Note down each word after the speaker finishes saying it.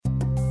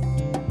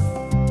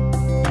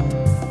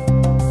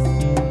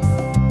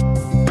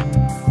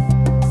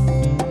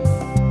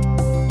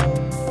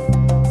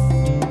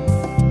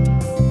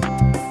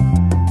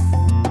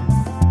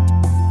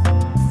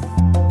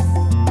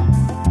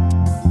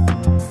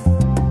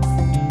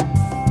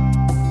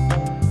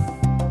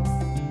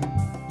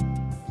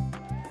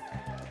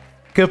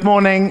Good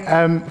morning.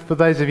 For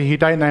those of you who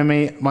don't know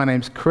me, my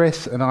name's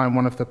Chris and I'm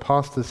one of the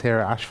pastors here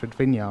at Ashford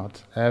Vineyard.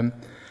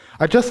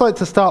 I'd just like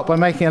to start by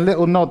making a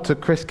little nod to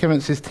Chris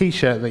Kimmontz's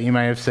t-shirt that you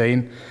may have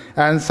seen.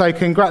 And so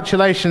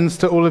congratulations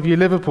to all of you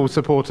Liverpool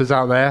supporters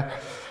out there.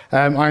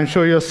 I'm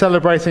sure you're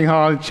celebrating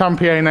hard,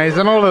 Championes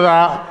and all of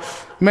that.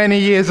 Many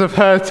years of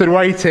hurt and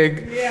waiting.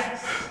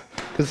 Yes.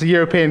 Because the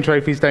European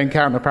trophies don't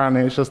count,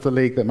 apparently. It's just the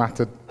league that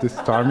mattered this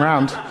time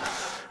round.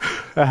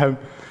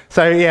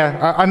 So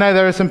yeah, I know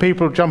there are some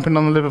people jumping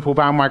on the Liverpool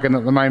bandwagon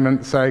at the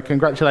moment, so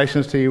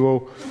congratulations to you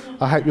all.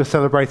 I hope you're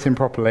celebrating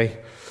properly.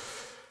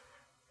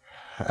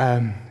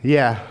 And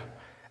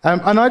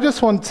I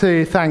just want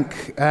to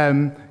thank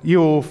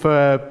you all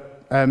for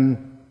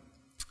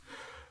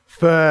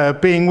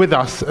being with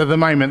us at the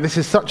moment. This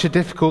is such a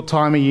difficult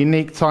time, a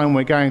unique time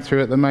we're going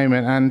through at the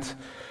moment, and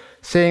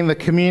seeing the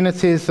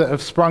communities that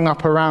have sprung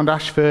up around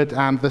Ashford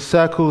and the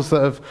circles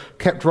that have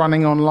kept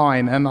running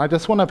online. And I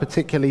just want to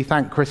particularly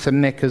thank Chris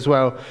and Nick as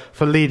well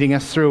for leading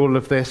us through all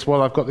of this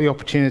while I've got the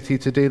opportunity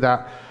to do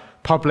that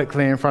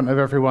publicly in front of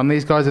everyone.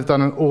 These guys have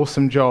done an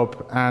awesome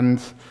job,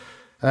 and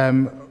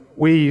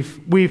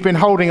we've been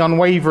holding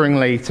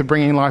unwaveringly to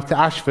bringing life to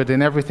Ashford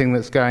in everything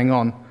that's going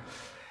on.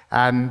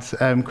 And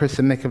Chris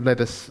and Nick have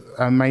led us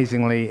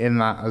amazingly in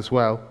that as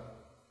well.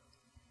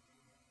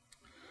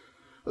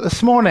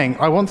 This morning,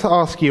 I want to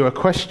ask you a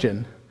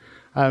question.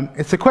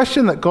 It's a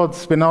question that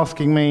God's been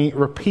asking me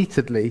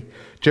repeatedly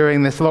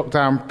during this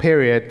lockdown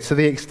period, to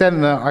the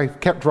extent that I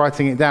kept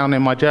writing it down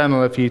in my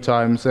journal a few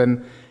times,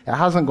 and it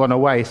hasn't gone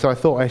away, so I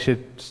thought I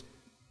should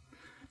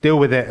deal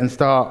with it and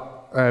start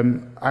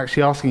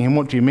actually asking him,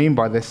 what do you mean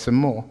by this, some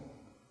more?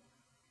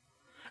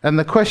 And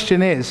the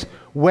question is,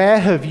 where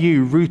have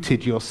you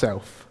rooted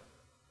yourself?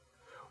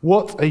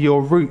 What are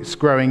your roots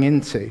growing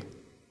into?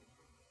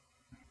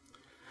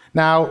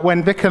 Now,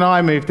 when Vic and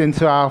I moved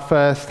into our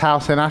first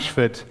house in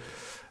Ashford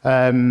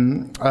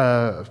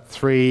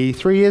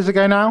 3 years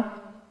ago now,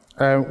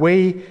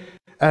 we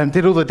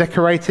did all the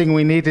decorating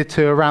we needed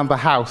to around the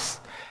house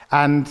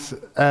and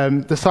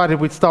decided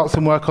we'd start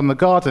some work on the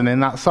garden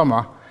in that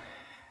summer.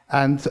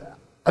 And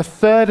a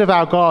third of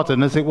our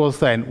garden, as it was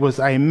then, was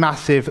a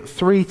massive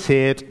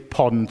 3-tiered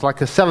pond, like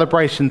a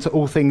celebration to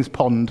all things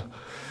pond.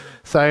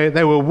 So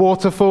there were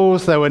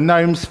waterfalls, there were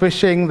gnomes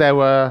fishing,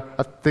 I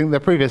think the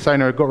previous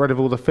owner had got rid of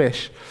all the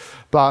fish,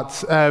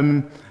 but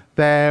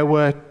there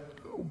were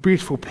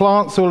beautiful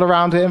plants all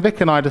around it, and Vic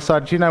and I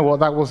decided, you know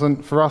what, that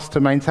wasn't for us to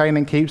maintain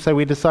and keep, so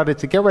we decided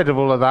to get rid of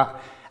all of that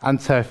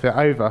and turf it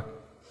over.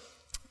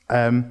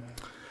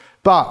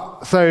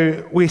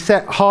 So we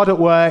set hard at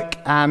work,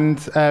 and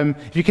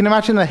if you can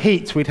imagine the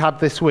heat we'd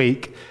had this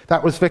week,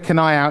 that was Vic and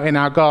I out in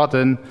our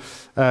garden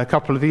a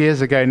couple of years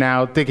ago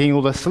now, digging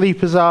all the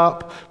sleepers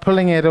up,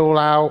 pulling it all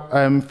out,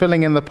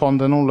 filling in the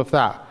pond and all of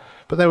that.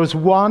 But there was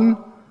one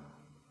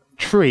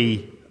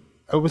tree.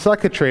 It was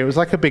like a tree. It was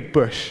like a big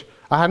bush.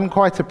 I hadn't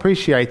quite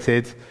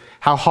appreciated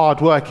how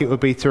hard work it would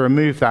be to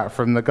remove that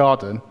from the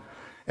garden.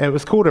 It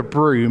was called a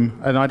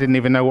broom, and I didn't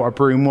even know what a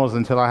broom was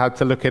until I had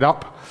to look it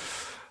up.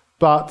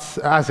 But,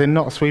 as in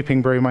not a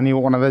sweeping broom, I knew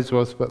what one of those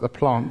was, but the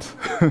plant.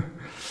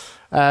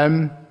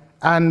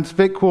 And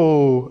Vic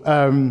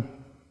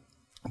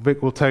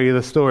will tell you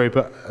the story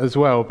but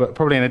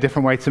probably in a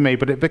different way to me.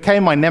 But it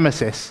became my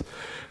nemesis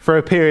for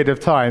a period of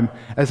time,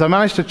 as I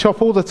managed to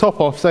chop all the top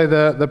off, so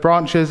the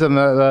branches and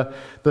the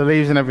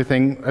leaves and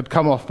everything had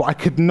come off, but I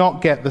could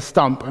not get the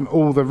stump and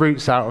all the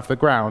roots out of the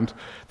ground.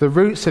 The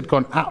roots had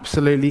gone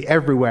absolutely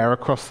everywhere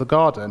across the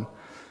garden.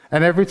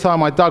 And every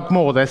time I dug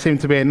more, there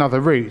seemed to be another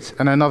root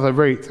and another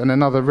root and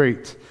another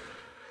root,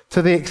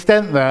 to the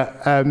extent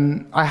that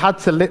I had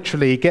to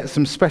literally get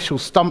some special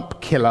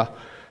stump killer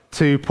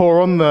to pour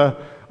on the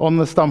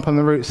stump and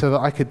the root so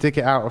that I could dig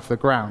it out of the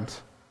ground.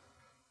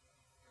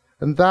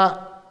 And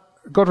that,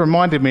 God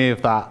reminded me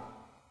of that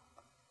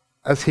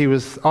as he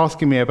was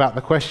asking me about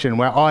the question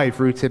where I've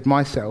rooted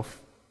myself.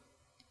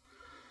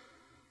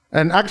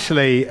 And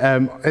actually,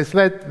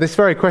 this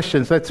very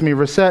question's led to me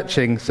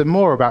researching some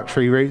more about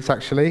tree roots,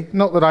 actually.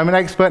 Not that I'm an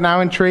expert now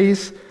in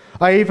trees.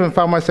 I even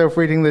found myself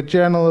reading the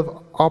Journal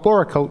of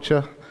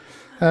Arboriculture,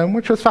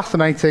 which was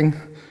fascinating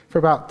for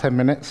about 10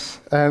 minutes.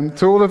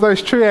 To all of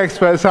those tree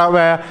experts out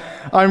there,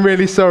 I'm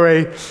really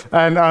sorry.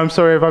 And I'm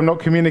sorry if I'm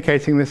not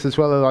communicating this as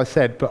well as I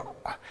said, but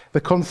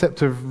the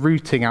concept of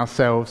rooting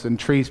ourselves and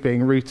trees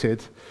being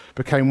rooted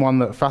became one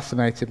that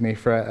fascinated me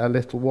for a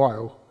little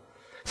while.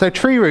 So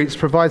tree roots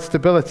provide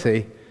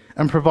stability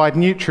and provide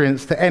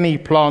nutrients to any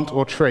plant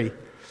or tree.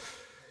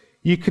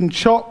 You can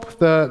chop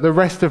the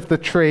rest of the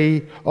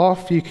tree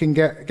off, you can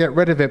get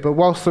rid of it, but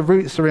whilst the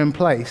roots are in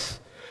place,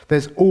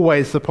 there's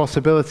always the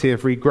possibility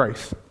of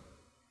regrowth.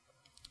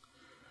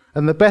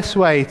 And the best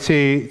way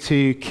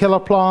to kill a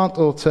plant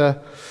or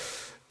to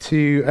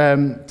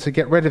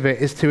get rid of it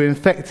is to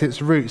infect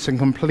its roots and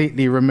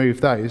completely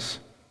remove those.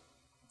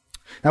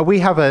 Now we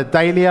have a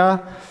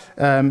dahlia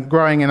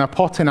growing in a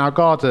pot in our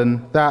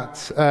garden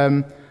that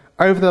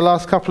over the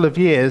last couple of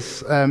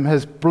years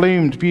has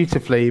bloomed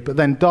beautifully, but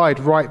then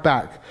died right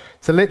back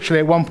So literally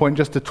at one point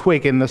just a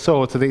twig in the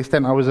soil to the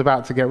extent I was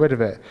about to get rid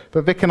of it.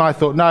 But Vic and I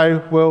thought,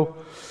 no,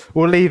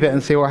 we'll leave it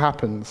and see what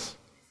happens.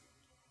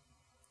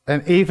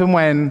 And even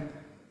when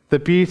the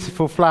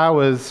beautiful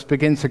flowers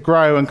begin to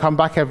grow and come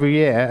back every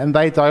year and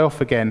they die off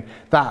again,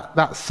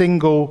 that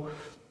single,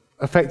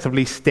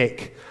 effectively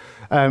stick,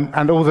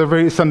 and all the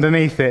roots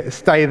underneath it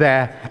stay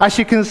there. As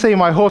you can see,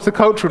 my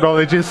horticultural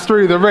knowledge is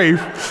through the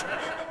roof.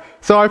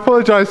 So I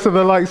apologise to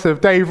the likes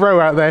of Dave Rowe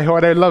out there, who I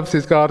know loves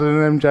his garden,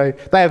 and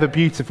MJ. They have a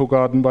beautiful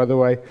garden, by the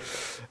way.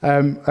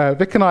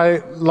 Vic and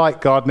I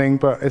like gardening,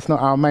 but it's not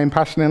our main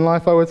passion in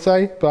life, I would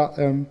say. But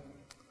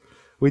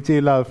we do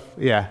love,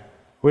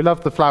 we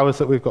love the flowers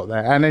that we've got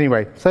there. And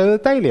anyway, so the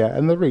dahlia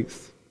and the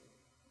roots.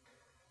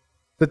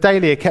 The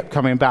dahlia keeps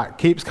coming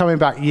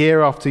back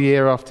year after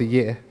year after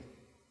year.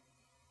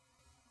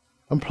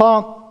 And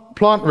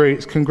plant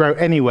roots can grow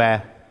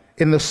anywhere.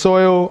 In the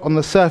soil, on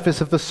the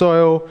surface of the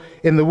soil,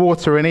 in the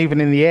water, and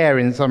even in the air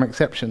in some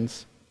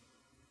exceptions.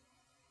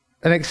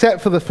 And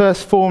except for the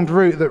first formed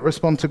root that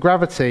respond to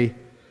gravity,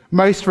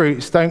 most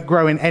roots don't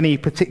grow in any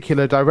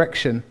particular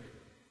direction.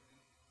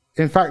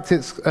 In fact,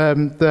 it's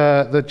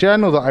the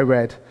journal that I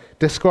read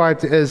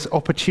described it as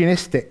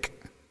opportunistic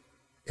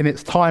in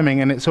its timing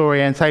and its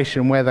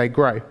orientation where they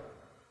grow.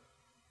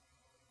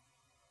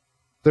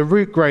 The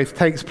root growth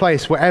takes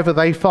place wherever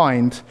they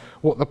find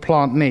what the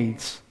plant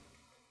needs,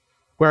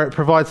 where it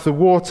provides the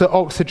water,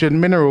 oxygen,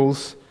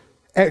 minerals,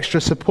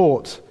 extra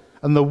support,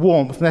 and the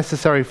warmth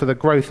necessary for the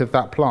growth of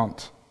that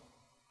plant.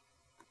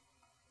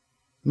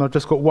 And I've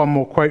just got one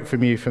more quote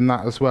from you from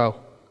that as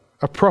well.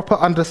 A proper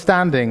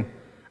understanding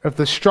of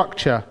the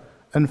structure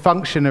and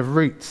function of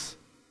roots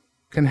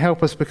can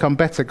help us become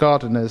better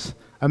gardeners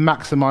and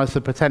maximize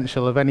the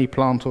potential of any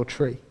plant or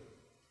tree.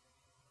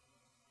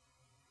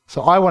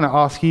 So I want to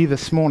ask you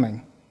this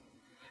morning,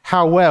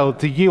 how well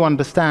do you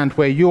understand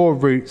where your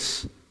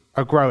roots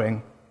are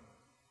growing?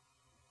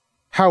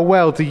 How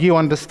well do you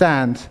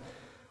understand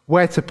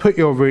where to put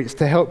your roots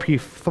to help you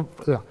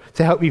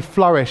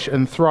flourish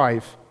and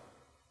thrive?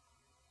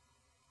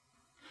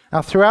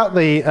 Now, throughout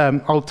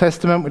the Old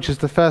Testament, which is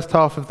the first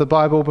half of the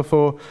Bible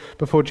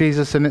before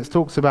Jesus, and it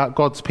talks about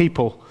God's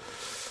people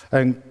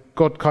and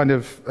God kind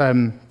of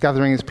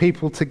gathering his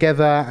people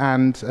together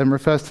and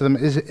refers to them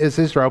as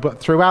Israel. But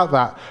throughout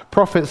that,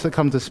 prophets that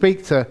come to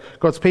speak to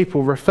God's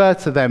people refer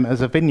to them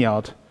as a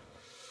vineyard.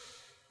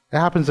 It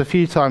happens a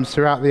few times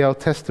throughout the Old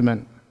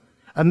Testament.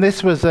 And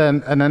this was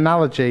an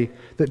analogy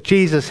that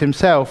Jesus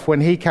himself,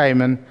 when he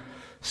came and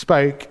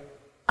spoke,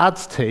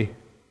 adds to,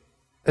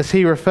 as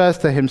he refers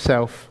to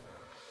himself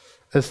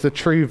as the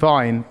true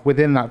vine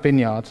within that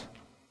vineyard.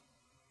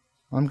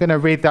 I'm going to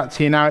read that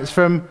to you now. It's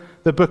from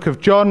the book of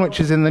John, which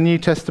is in the New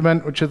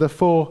Testament, which are the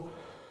four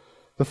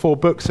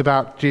books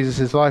about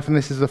Jesus' life, and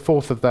this is the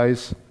fourth of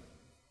those.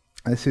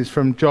 This is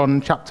from John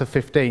chapter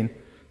 15.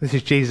 This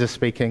is Jesus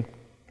speaking.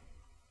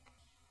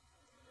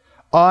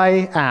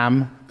 I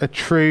am a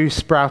true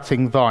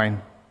sprouting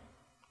vine,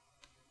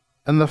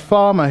 and the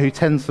farmer who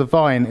tends the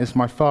vine is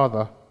my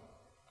Father.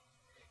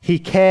 He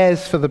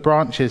cares for the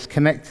branches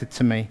connected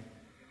to me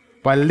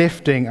by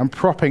lifting and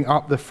propping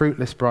up the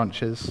fruitless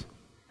branches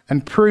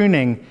and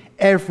pruning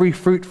every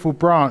fruitful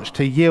branch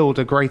to yield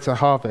a greater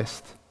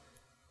harvest.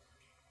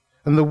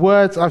 And the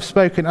words I've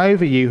spoken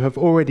over you have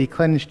already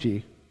cleansed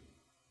you.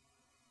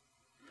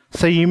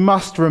 So you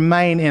must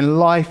remain in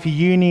life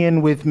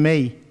union with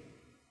me,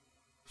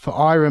 for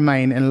I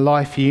remain in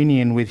life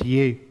union with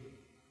you.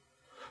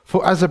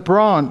 For as a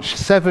branch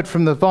severed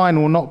from the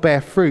vine will not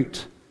bear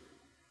fruit,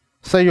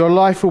 so your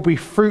life will be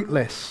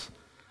fruitless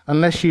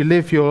unless you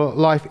live your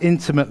life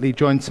intimately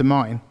joined to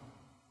mine.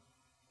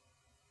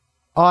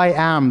 I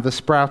am the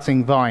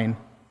sprouting vine,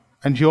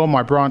 and you're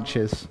my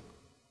branches.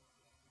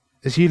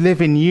 As you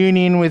live in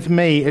union with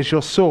me as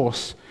your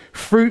source,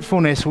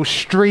 fruitfulness will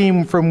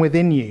stream from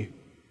within you.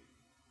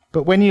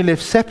 But when you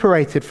live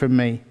separated from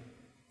me,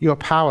 you're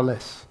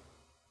powerless.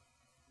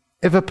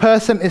 If a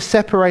person is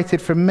separated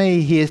from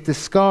me, he is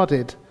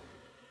discarded.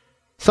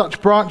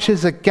 Such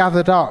branches are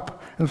gathered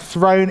up and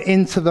thrown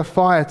into the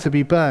fire to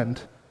be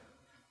burned.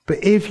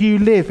 But if you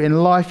live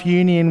in life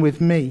union with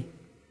me,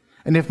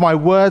 and if my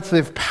words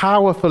live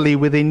powerfully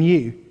within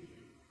you,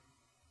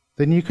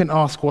 then you can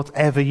ask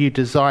whatever you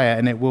desire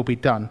and it will be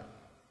done.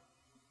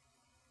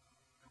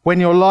 When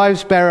your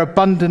lives bear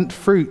abundant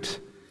fruit,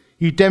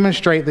 you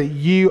demonstrate that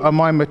you are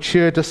my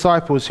mature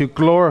disciples who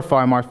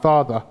glorify my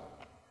Father.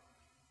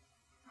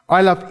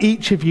 I love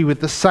each of you with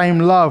the same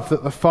love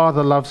that the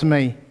Father loves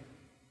me.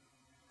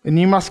 And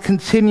you must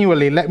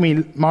continually let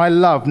my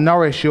love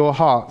nourish your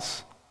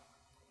hearts.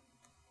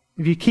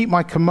 If you keep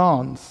my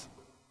commands,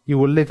 you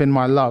will live in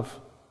my love,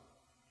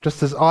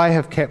 just as I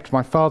have kept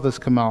my Father's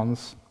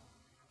commands.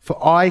 For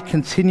I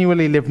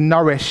continually live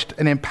nourished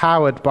and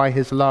empowered by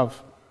his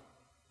love.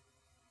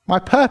 My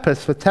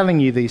purpose for telling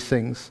you these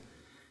things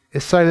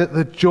is so that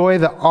the joy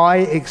that I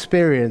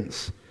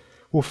experience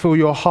will fill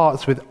your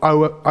hearts with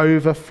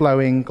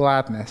overflowing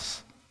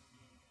gladness.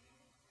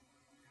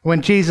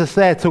 When Jesus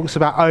there talks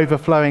about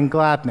overflowing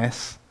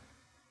gladness,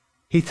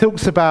 he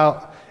talks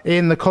about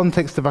in the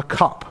context of a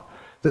cup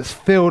that's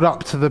filled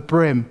up to the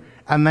brim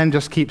and then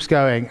just keeps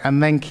going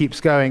and then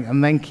keeps going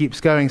and then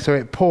keeps going, so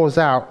it pours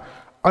out,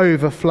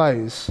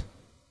 overflows.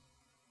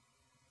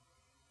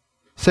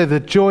 So the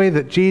joy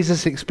that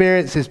Jesus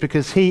experiences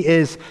because he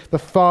is the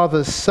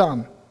Father's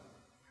Son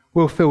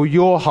will fill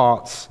your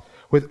hearts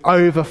with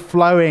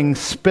overflowing,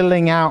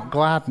 spilling out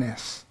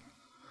gladness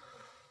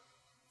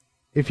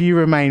if you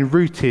remain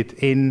rooted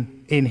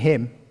in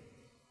him.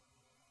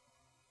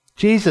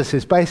 Jesus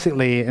is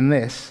basically in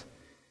this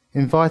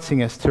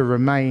inviting us to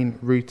remain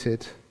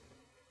rooted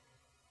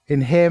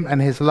in him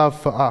and his love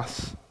for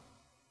us.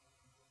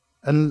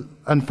 And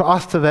for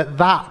us to let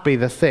that be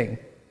the thing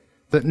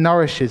that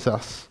nourishes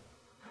us,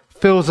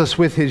 fills us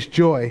with his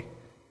joy,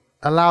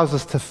 allows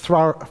us to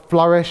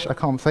flourish, I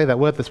can't say that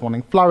word this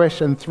morning,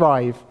 flourish and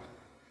thrive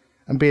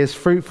and be as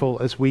fruitful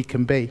as we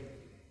can be.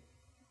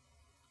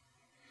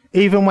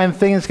 Even when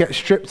things get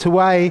stripped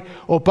away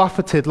or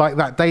buffeted like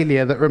that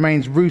dahlia that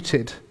remains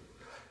rooted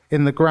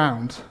in the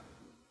ground.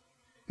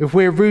 If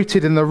we're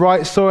rooted in the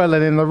right soil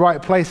and in the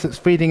right place that's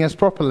feeding us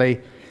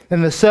properly,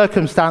 then the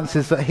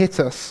circumstances that hit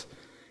us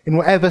in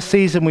whatever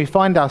season we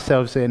find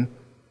ourselves in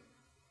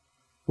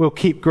will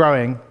keep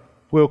growing,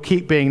 we'll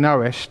keep being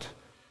nourished,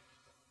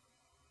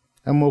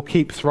 and we'll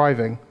keep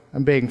thriving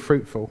and being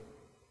fruitful.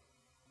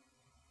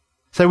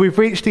 So we've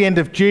reached the end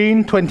of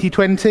June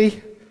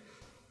 2020,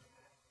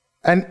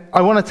 and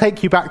I want to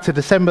take you back to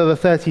December the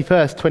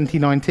 31st,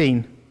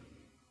 2019.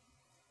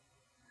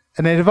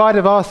 And if I'd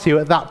have asked you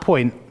at that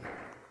point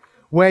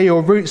where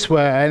your roots were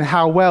and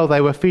how well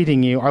they were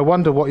feeding you, I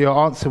wonder what your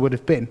answer would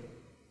have been.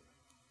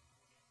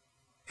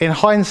 In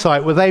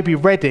hindsight, would they be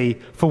ready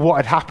for what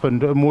had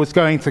happened and was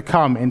going to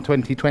come in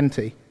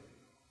 2020?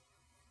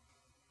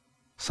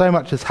 So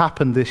much has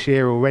happened this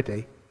year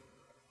already.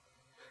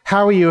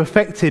 How were you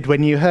affected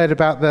when you heard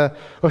about the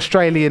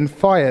Australian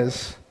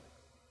fires?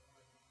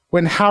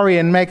 When Harry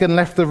and Meghan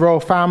left the royal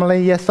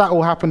family? Yes, that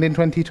all happened in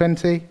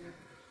 2020.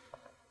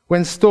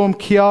 When Storm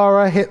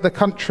Ciara hit the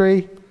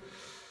country?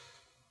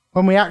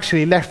 When we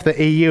actually left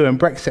the EU and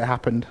Brexit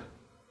happened?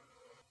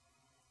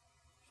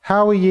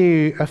 How were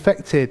you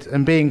affected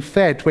and being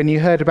fed when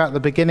you heard about the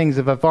beginnings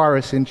of a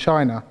virus in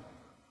China?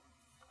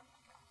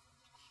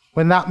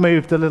 When that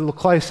moved a little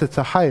closer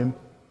to home,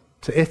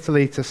 to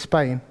Italy, to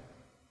Spain?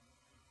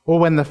 Or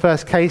when the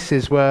first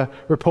cases were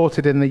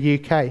reported in the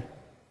UK?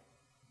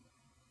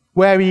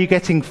 Where were you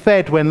getting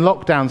fed when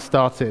lockdown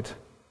started?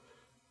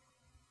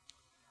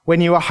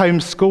 When you were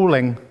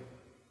homeschooling?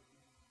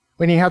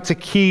 When you had to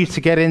queue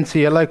to get into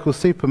your local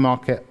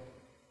supermarket?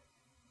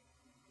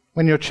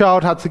 When your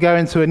child had to go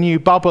into a new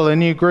bubble, a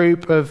new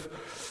group of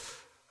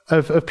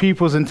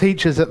pupils and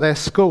teachers at their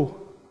school?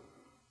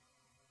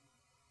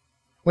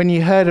 When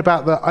you heard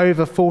about the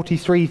over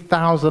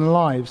 43,000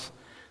 lives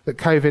that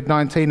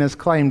COVID-19 has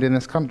claimed in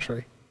this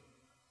country?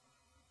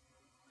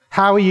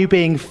 How are you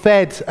being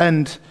fed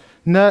and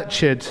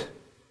nurtured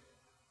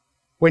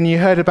when you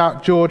heard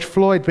about George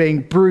Floyd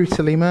being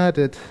brutally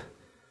murdered?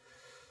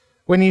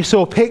 When you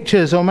saw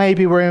pictures or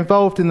maybe were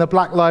involved in the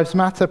Black Lives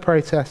Matter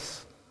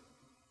protests?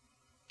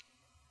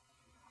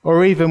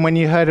 Or even when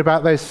you heard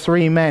about those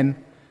 3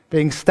 men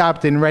being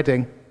stabbed in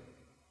Reading?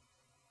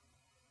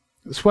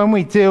 It's when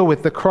we deal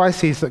with the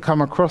crises that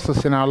come across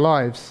us in our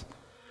lives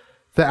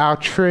that our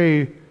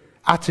true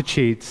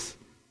attitudes,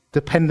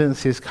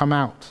 dependencies come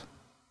out.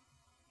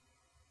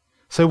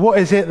 So what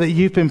is it that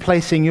you've been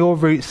placing your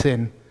roots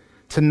in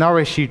to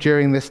nourish you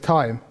during this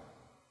time?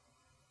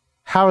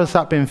 How has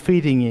that been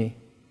feeding you?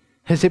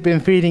 Has it been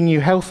feeding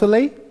you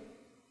healthily?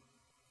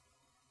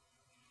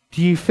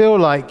 Do you feel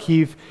like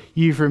you've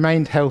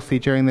remained healthy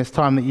during this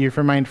time, that you've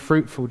remained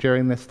fruitful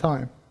during this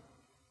time?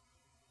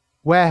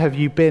 Where have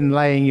you been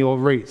laying your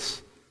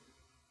roots?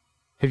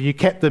 Have you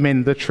kept them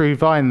in the true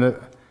vine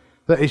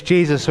that is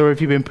Jesus, or have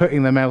you been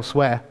putting them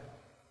elsewhere?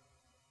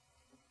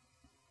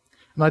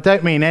 And I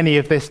don't mean any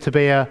of this to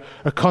be a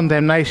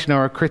condemnation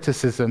or a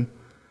criticism.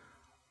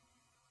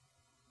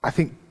 I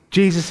think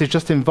Jesus is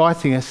just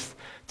inviting us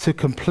to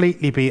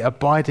completely be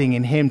abiding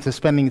in him, to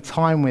spending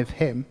time with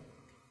him,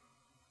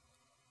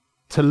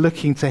 to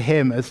looking to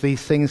him as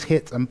these things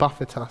hit and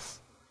buffet us,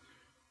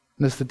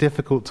 and as the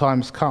difficult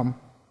times come.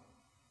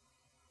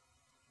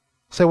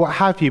 So what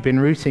have you been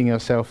rooting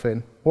yourself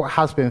in? What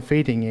has been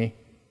feeding you?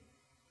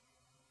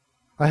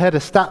 I heard a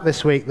stat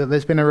this week that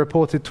there's been a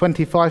reported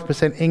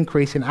 25%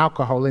 increase in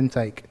alcohol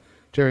intake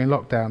during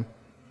lockdown.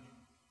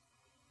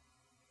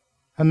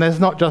 And there's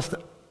not just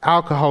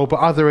alcohol, but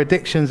other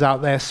addictions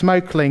out there: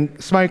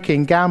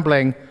 smoking,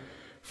 gambling,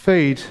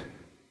 food.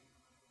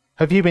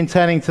 Have you been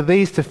turning to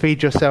these to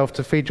feed yourself,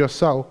 to feed your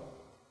soul?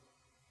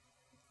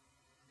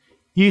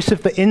 Use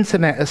of the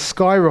internet has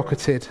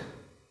skyrocketed.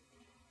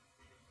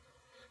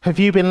 Have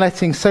you been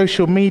letting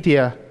social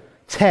media,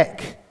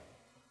 tech,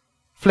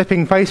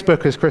 flipping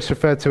Facebook, as Chris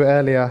referred to it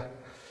earlier,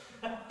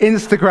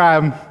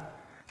 Instagram,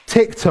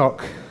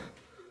 TikTok,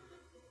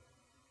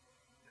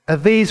 are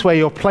these where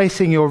you're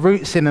placing your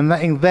roots in and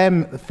letting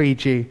them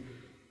feed you?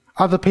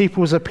 Other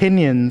people's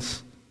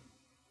opinions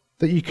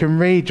that you can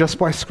read just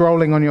by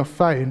scrolling on your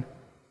phone?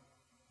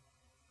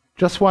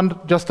 Just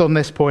on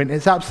this point,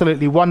 it's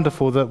absolutely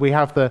wonderful that we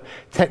have the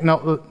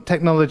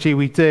technology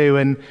we do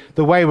and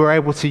the way we're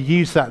able to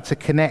use that to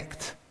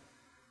connect.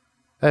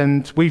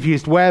 And we've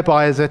used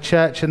Whereby as a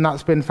church, and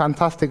that's been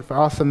fantastic for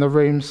us. And the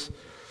rooms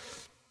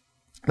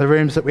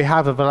that we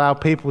have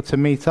allowed people to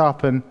meet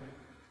up, and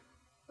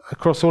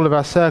across all of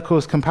our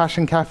circles,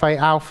 Compassion Cafe,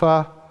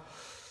 Alpha,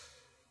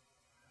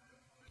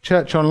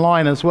 Church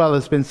Online as well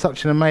has been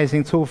such an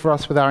amazing tool for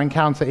us with our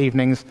encounter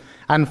evenings,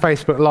 and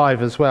Facebook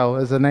Live as well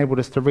has enabled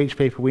us to reach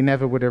people we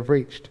never would have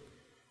reached.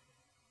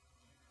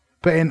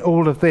 But in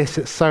all of this,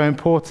 it's so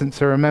important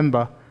to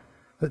remember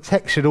that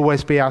tech should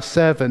always be our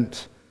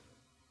servant,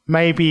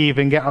 maybe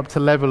even get up to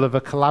the level of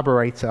a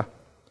collaborator,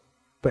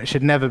 but it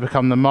should never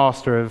become the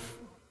master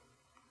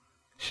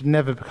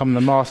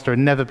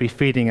and never be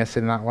feeding us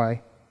in that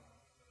way.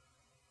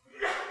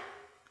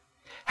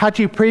 Had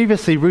you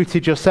previously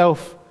rooted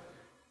yourself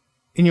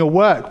in your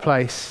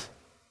workplace,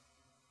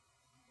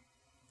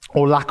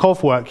 or lack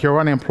of work, your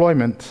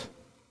unemployment?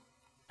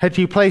 Had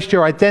you placed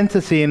your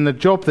identity in the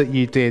job that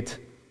you did?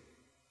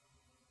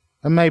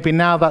 And maybe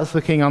now that's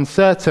looking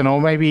uncertain,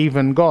 or maybe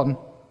even gone.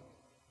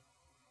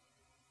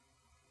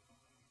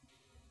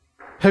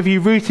 Have you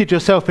rooted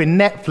yourself in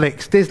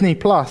Netflix, Disney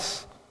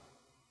Plus,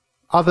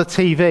 other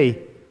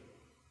TV,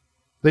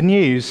 the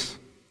news,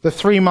 the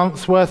 3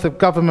 months' worth of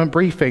government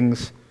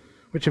briefings,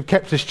 which have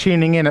kept us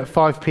tuning in at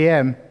 5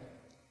 p.m.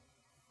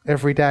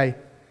 every day?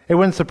 It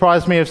wouldn't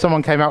surprise me if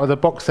someone came out with a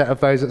box set of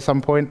those at some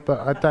point, but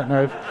I don't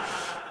know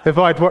if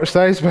I'd watch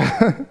those.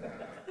 But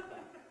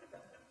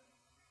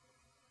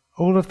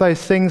all of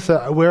those things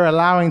that we're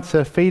allowing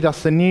to feed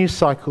us, the news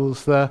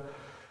cycles, the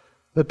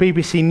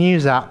BBC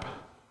News app,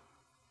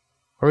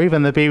 or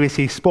even the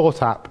BBC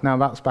Sport app, now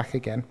that's back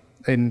again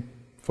in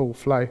full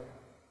flow.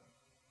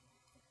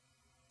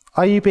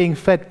 Are you being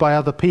fed by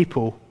other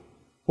people,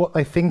 what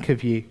they think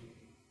of you,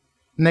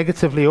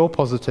 negatively or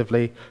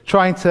positively,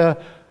 trying to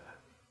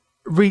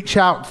reach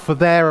out for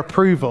their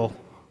approval,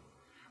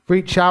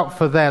 reach out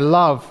for their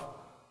love?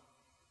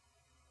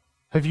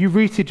 Have you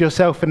rooted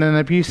yourself in an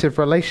abusive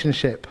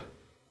relationship?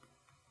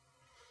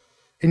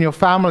 In your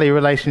family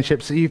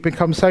relationships, that you've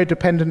become so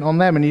dependent on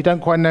them and you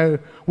don't quite know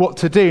what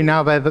to do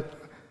now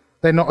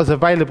they're not as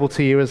available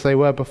to you as they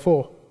were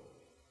before?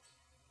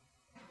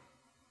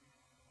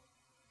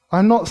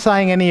 I'm not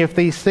saying any of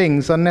these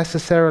things are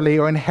necessarily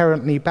or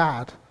inherently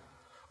bad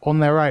on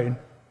their own,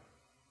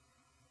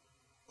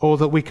 or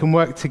that we can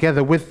work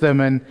together with them,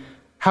 and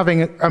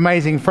having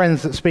amazing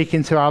friends that speak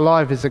into our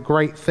life is a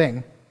great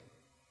thing.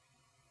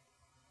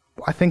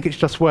 But I think it's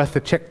just worth a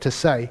check to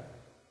say,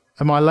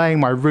 am I laying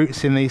my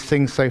roots in these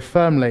things so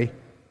firmly?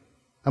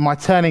 Am I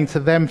turning to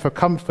them for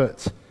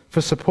comfort,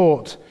 for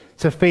support,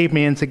 to feed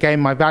me and to gain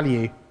my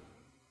value?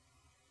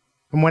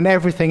 And when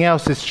everything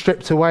else is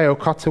stripped away or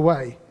cut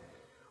away,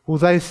 will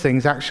those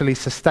things actually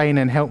sustain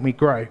and help me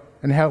grow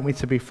and help me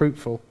to be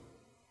fruitful?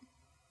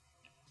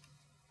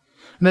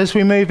 And as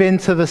we move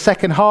into the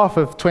second half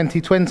of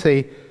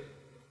 2020,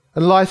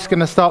 and life's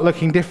going to start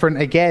looking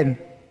different again,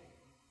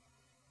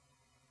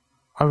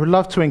 I would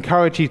love to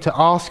encourage you to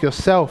ask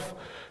yourself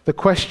the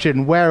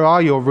question, where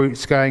are your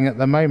roots going at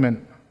the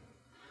moment?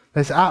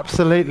 There's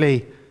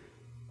absolutely,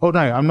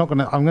 I'm going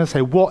to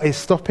say, what is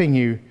stopping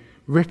you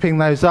ripping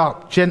those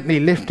up,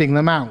 gently lifting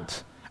them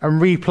out and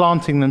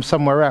replanting them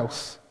somewhere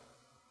else?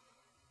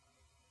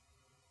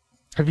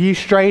 Have you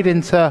strayed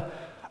into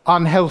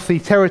unhealthy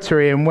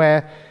territory, and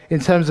where, in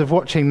terms of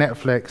watching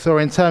Netflix, or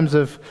in terms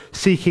of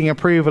seeking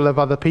approval of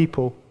other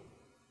people,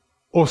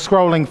 or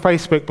scrolling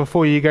Facebook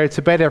before you go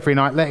to bed every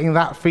night, letting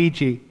that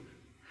feed you?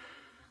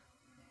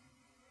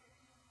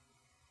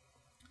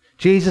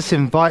 Jesus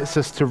invites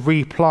us to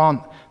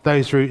replant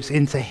those roots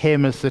into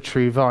him as the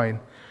true vine.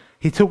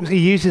 He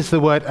uses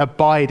the word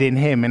abide in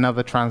him in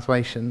other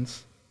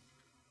translations.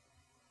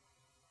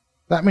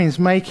 That means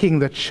making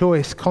the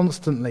choice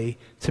constantly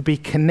to be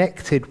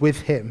connected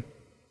with him,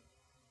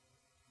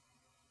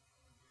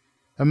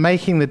 and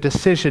making the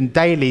decision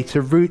daily to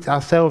root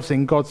ourselves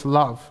in God's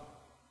love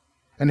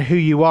and who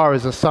you are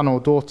as a son or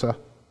daughter.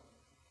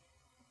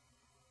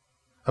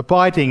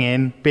 Abiding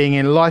in, being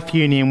in life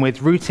union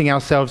with, rooting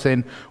ourselves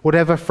in,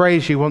 whatever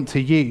phrase you want to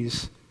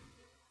use,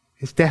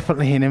 is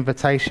definitely an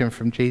invitation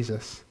from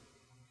Jesus.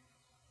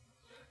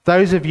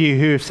 Those of you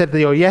who have said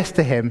your yes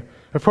to him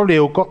have probably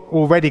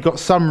already got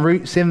some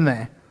roots in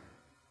there,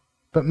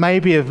 but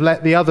maybe have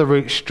let the other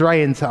roots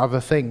stray into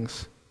other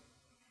things.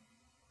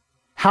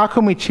 How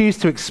can we choose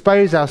to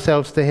expose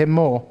ourselves to him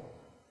more?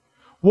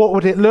 What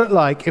would it look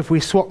like if we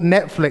swapped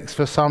Netflix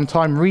for some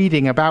time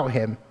reading about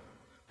him,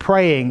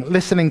 praying,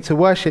 listening to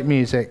worship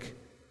music?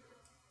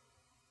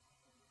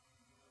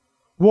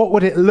 What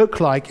would it look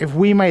like if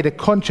we made a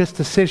conscious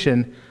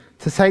decision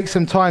to take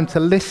some time to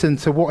listen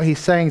to what he's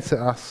saying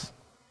to us,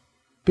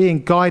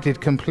 being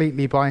guided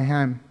completely by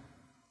him?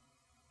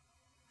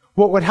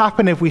 What would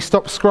happen if we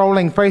stopped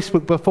scrolling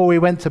Facebook before we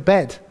went to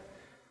bed,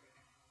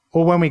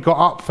 or when we got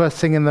up first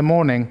thing in the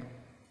morning?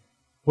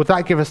 Would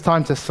that give us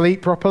time to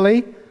sleep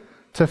properly,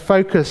 to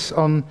focus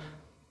on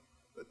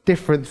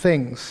different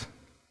things?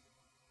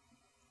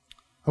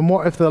 And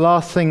what if the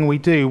last thing we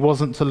do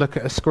wasn't to look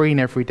at a screen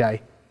every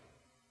day,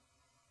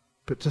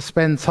 but to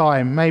spend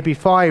time, maybe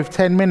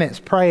 5-10 minutes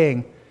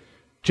praying,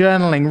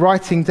 journaling,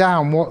 writing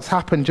down what's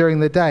happened during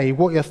the day,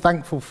 what you're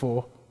thankful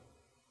for.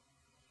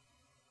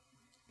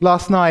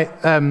 Last night,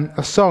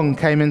 a song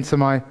came into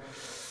my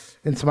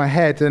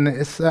head, and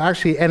it's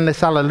actually Endless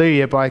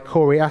Hallelujah by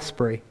Corey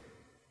Asbury.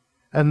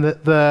 And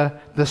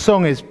the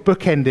song is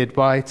bookended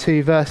by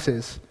 2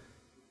 verses.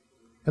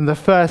 And the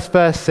first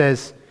verse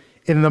says,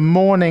 "In the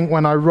morning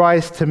when I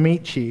rise to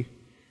meet you,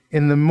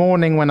 in the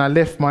morning when I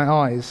lift my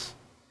eyes,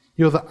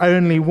 you're the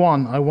only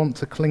one I want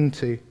to cling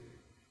to.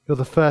 You're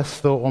the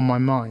first thought on my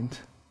mind."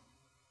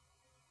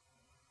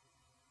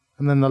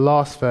 And then the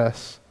last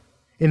verse,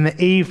 "In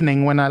the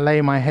evening when I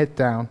lay my head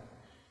down,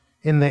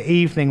 in the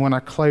evening when I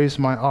close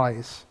my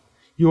eyes,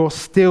 you're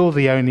still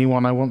the only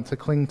one I want to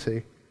cling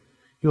to.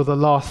 You're the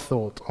last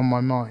thought on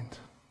my mind."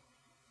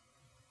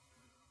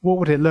 What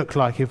would it look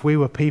like if we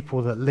were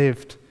people that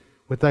lived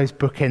with those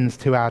bookends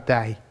to our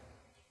day?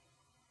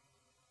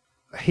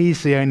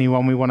 He's the only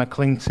one we want to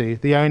cling to,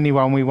 the only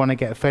one we want to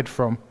get fed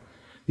from,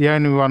 the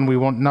only one we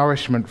want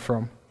nourishment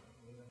from.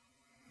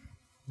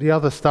 The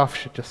other stuff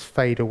should just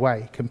fade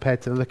away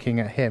compared to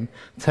looking at him,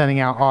 turning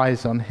our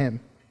eyes on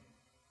him.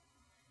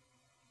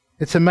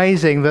 It's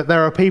amazing that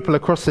there are people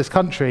across this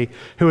country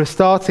who are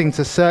starting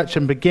to search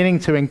and beginning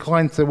to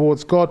incline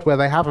towards God where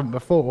they haven't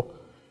before.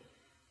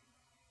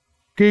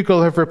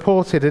 Google have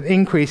reported an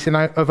increase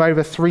of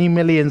over 3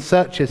 million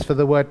searches for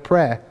the word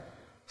prayer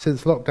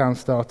since lockdown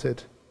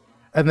started.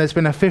 And there's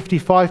been a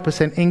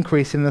 55%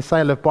 increase in the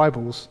sale of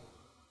Bibles.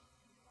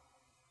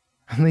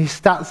 And these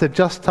stats are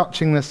just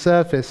touching the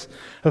surface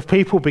of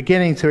people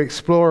beginning to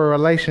explore a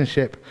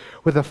relationship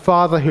with a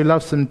Father who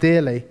loves them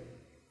dearly.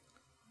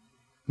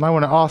 And I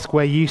want to ask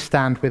where you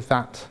stand with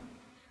that.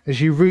 As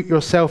you root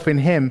yourself in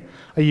him,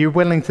 are you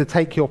willing to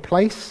take your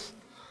place?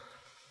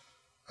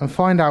 And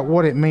find out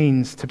what it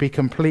means to be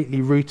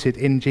completely rooted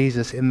in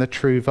Jesus, in the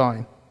true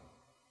vine.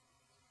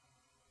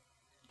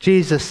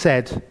 Jesus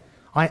said,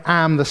 "I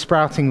am the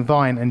sprouting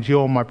vine and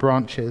you're my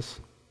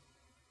branches."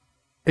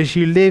 As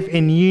you live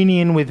in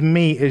union with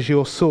me as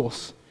your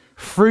source,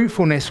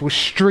 fruitfulness will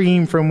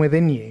stream from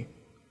within you.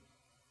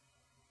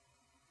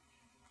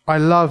 I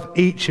love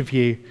each of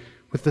you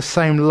with the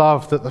same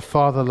love that the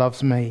Father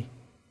loves me.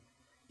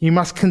 You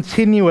must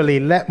continually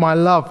let my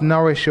love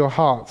nourish your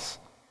hearts.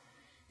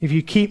 If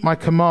you keep my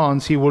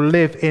commands, you will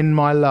live in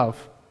my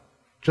love,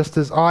 just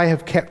as I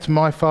have kept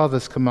my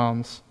Father's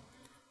commands.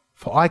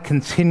 For I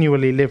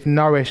continually live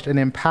nourished and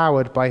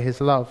empowered by his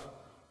love.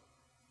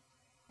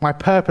 My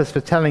purpose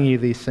for telling you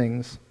these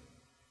things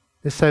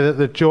is so that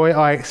the joy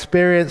I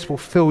experience will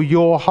fill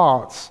your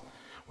hearts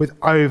with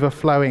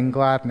overflowing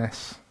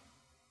gladness.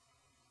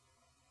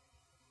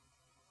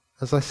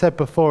 As I said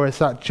before, it's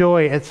that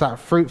joy, it's that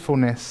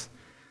fruitfulness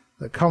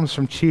that comes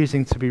from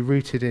choosing to be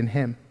rooted in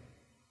him.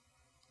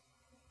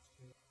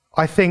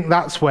 I think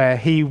that's where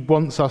he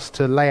wants us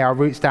to lay our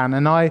roots down,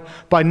 and I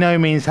by no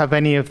means have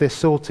any of this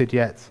sorted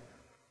yet.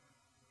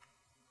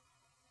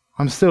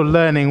 I'm still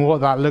learning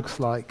what that looks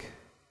like,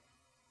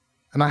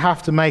 and I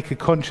have to make a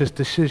conscious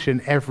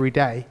decision every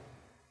day.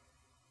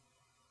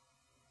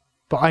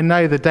 But I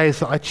know the days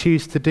that I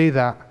choose to do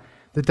that,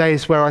 the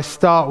days where I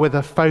start with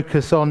a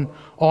focus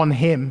on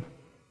him,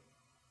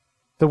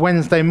 the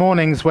Wednesday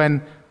mornings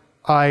when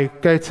I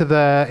go to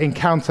the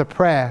encounter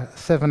prayer at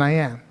 7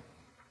 a.m.,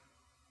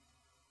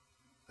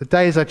 the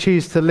days I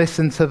choose to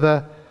listen to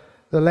the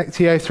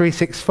Lectio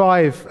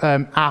 365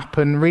 app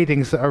and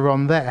readings that are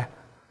on there.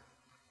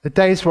 The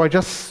days where I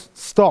just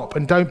stop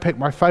and don't pick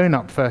my phone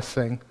up first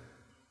thing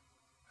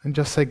and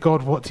just say,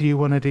 "God, what do you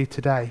want to do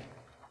today?"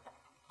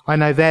 I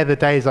know they're the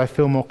days I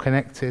feel more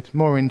connected,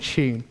 more in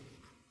tune.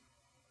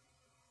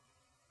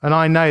 And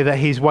I know that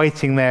he's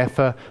waiting there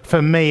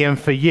for me and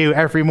for you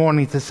every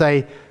morning to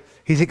say,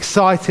 he's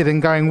excited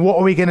and going, "What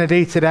are we going to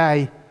do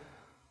today?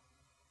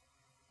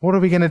 What are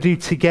we going to do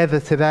together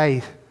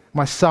today,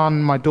 my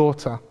son, my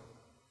daughter?"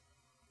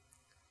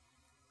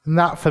 And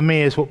that for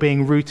me is what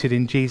being rooted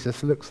in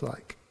Jesus looks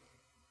like.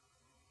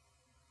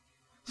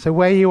 So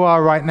where you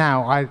are right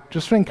now, I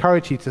just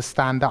encourage you to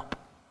stand up.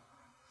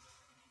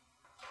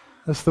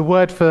 That's the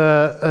word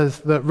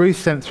that Ruth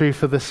sent through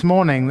for this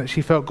morning, that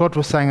she felt God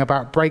was saying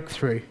about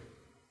breakthrough.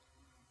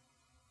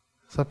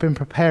 So I've been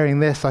preparing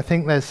this. I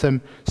think there's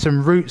some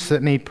roots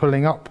that need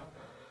pulling up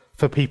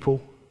for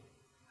people.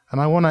 And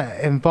I want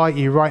to invite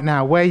you right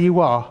now, where you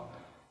are,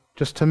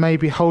 just to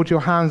maybe hold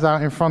your hands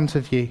out in front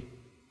of you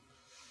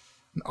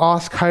and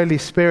ask Holy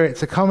Spirit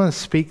to come and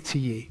speak to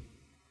you,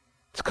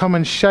 to come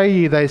and show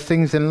you those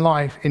things in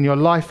your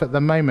life at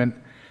the moment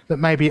that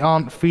maybe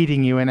aren't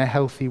feeding you in a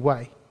healthy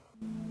way.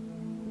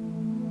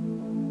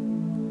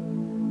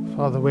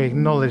 Father, we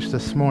acknowledge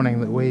this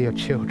morning that we're your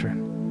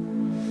children,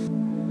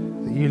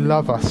 that you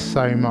love us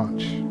so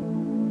much.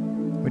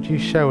 Would you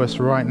show us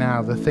right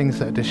now the things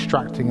that are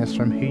distracting us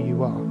from who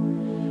you are,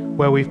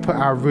 where we've put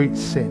our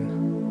roots in?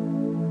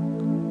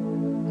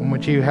 And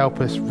would you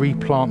help us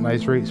replant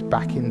those roots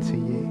back into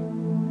you?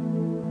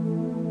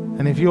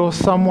 And if you're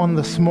someone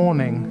this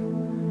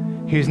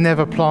morning who's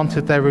never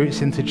planted their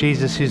roots into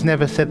Jesus, who's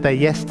never said their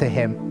yes to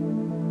him,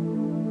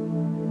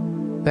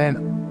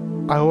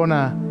 then I want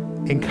to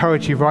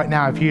encourage you right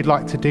now, if you'd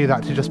like to do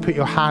that, to just put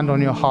your hand on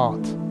your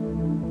heart.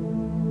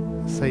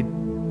 Say,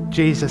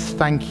 Jesus,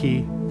 thank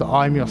you that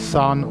I'm your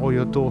son or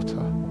your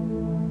daughter.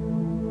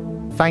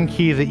 Thank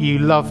you that you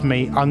love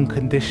me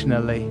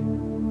unconditionally.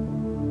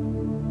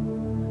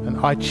 And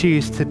I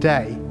choose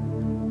today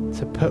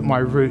to put my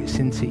roots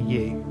into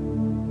you,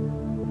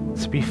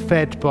 to be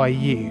fed by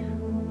you,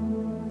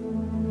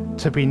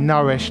 to be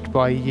nourished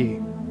by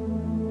you.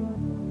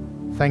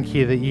 Thank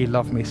you that you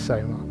love me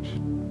so much.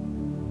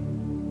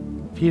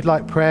 If you'd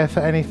like prayer for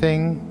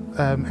anything,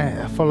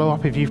 follow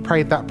up. If you've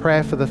prayed that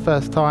prayer for the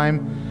first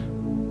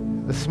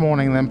time this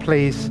morning, then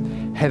please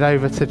head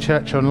over to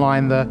Church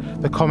Online.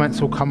 The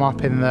comments will come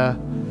up in the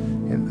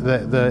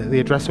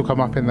address will come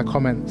up in the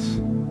comments.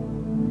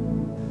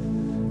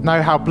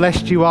 Know how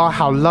blessed you are,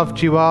 how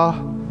loved you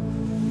are.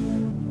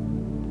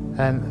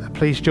 And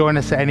please join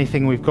us at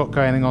anything we've got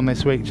going on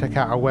this week. Check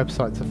out our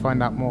website to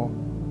find out more.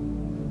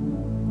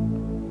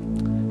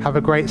 Have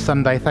a great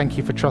Sunday. Thank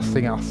you for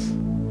trusting us.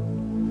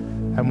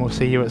 And we'll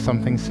see you at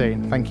something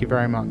soon. Thank you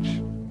very much.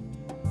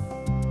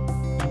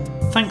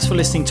 Thanks for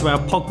listening to our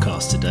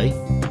podcast today,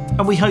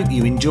 and we hope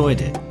you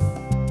enjoyed it.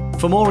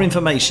 For more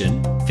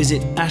information,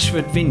 visit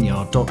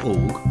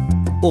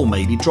ashfordvineyard.org, or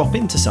maybe drop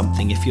into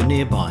something if you're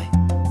nearby.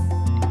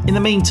 In the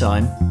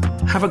meantime,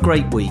 have a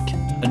great week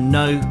and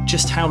know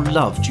just how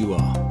loved you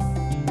are.